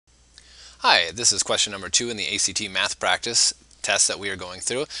Hi, this is question number 2 in the ACT math practice test that we are going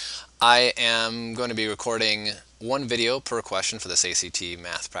through. I am going to be recording one video per question for this ACT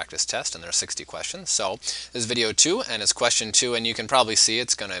math practice test, and there are 60 questions. So this is video 2, and it's question 2, and you can probably see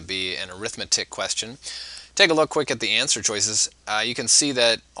it's going to be an arithmetic question. Take a look quick at the answer choices. You can see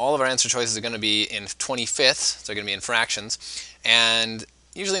that all of our answer choices are going to be in 25ths, so they're going to be in fractions. And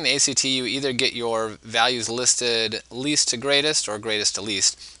usually in the ACT you either get your values listed least to greatest or greatest to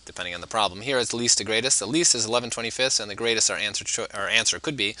least, depending on the problem. Here it's least to greatest. The least is 11/25, and the greatest our answer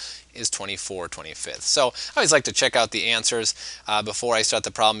could be is 24/25. So I always like to check out the answers before I start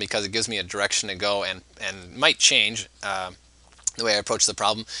the problem, because it gives me a direction to go and might change the way I approach the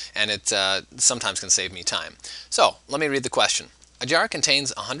problem, and it sometimes can save me time. So let me read the question. A jar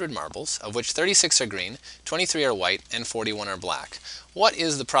contains 100 marbles, of which 36 are green, 23 are white, and 41 are black. What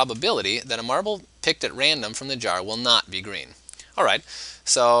is the probability that a marble picked at random from the jar will not be green? Alright,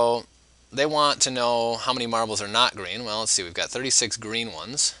 so they want to know how many marbles are not green. Well, let's see, we've got 36 green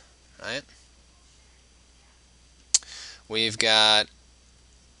ones, right? We've got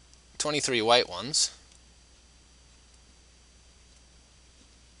 23 white ones.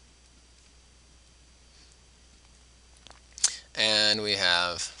 And we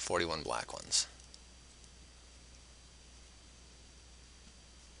have 41 black ones.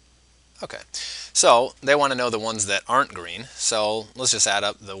 Okay, so they want to know the ones that aren't green, so let's just add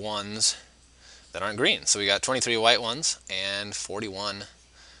up the ones that aren't green. So we got 23 white ones and 41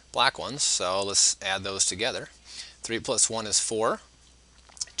 black ones, so let's add those together. 3 plus 1 is 4,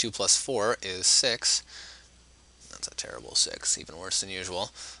 2 plus 4 is 6. That's a terrible 6, even worse than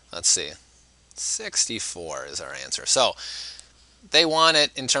usual. Let's see, 64 is our answer. So they want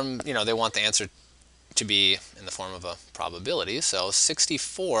it in terms, they want the answer to be in the form of a probability. So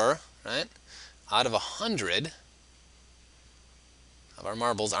 64, right, out of 100 of our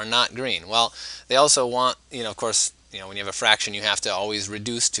marbles are not green. Well, they also want, of course, when you have a fraction, you have to always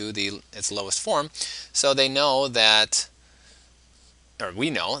reduce to its lowest form. So they know that, or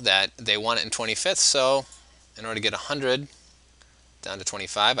we know that they want it in 25ths. So in order to get 100 down to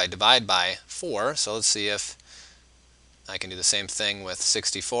 25, I divide by 4. So let's see if I can do the same thing with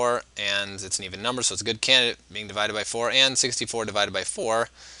 64, and it's an even number, so it's a good candidate being divided by 4, and 64 divided by 4.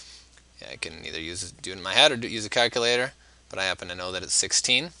 Yeah, I can either do it in my head or use a calculator, but I happen to know that it's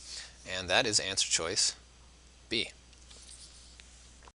 16, and that is answer choice B.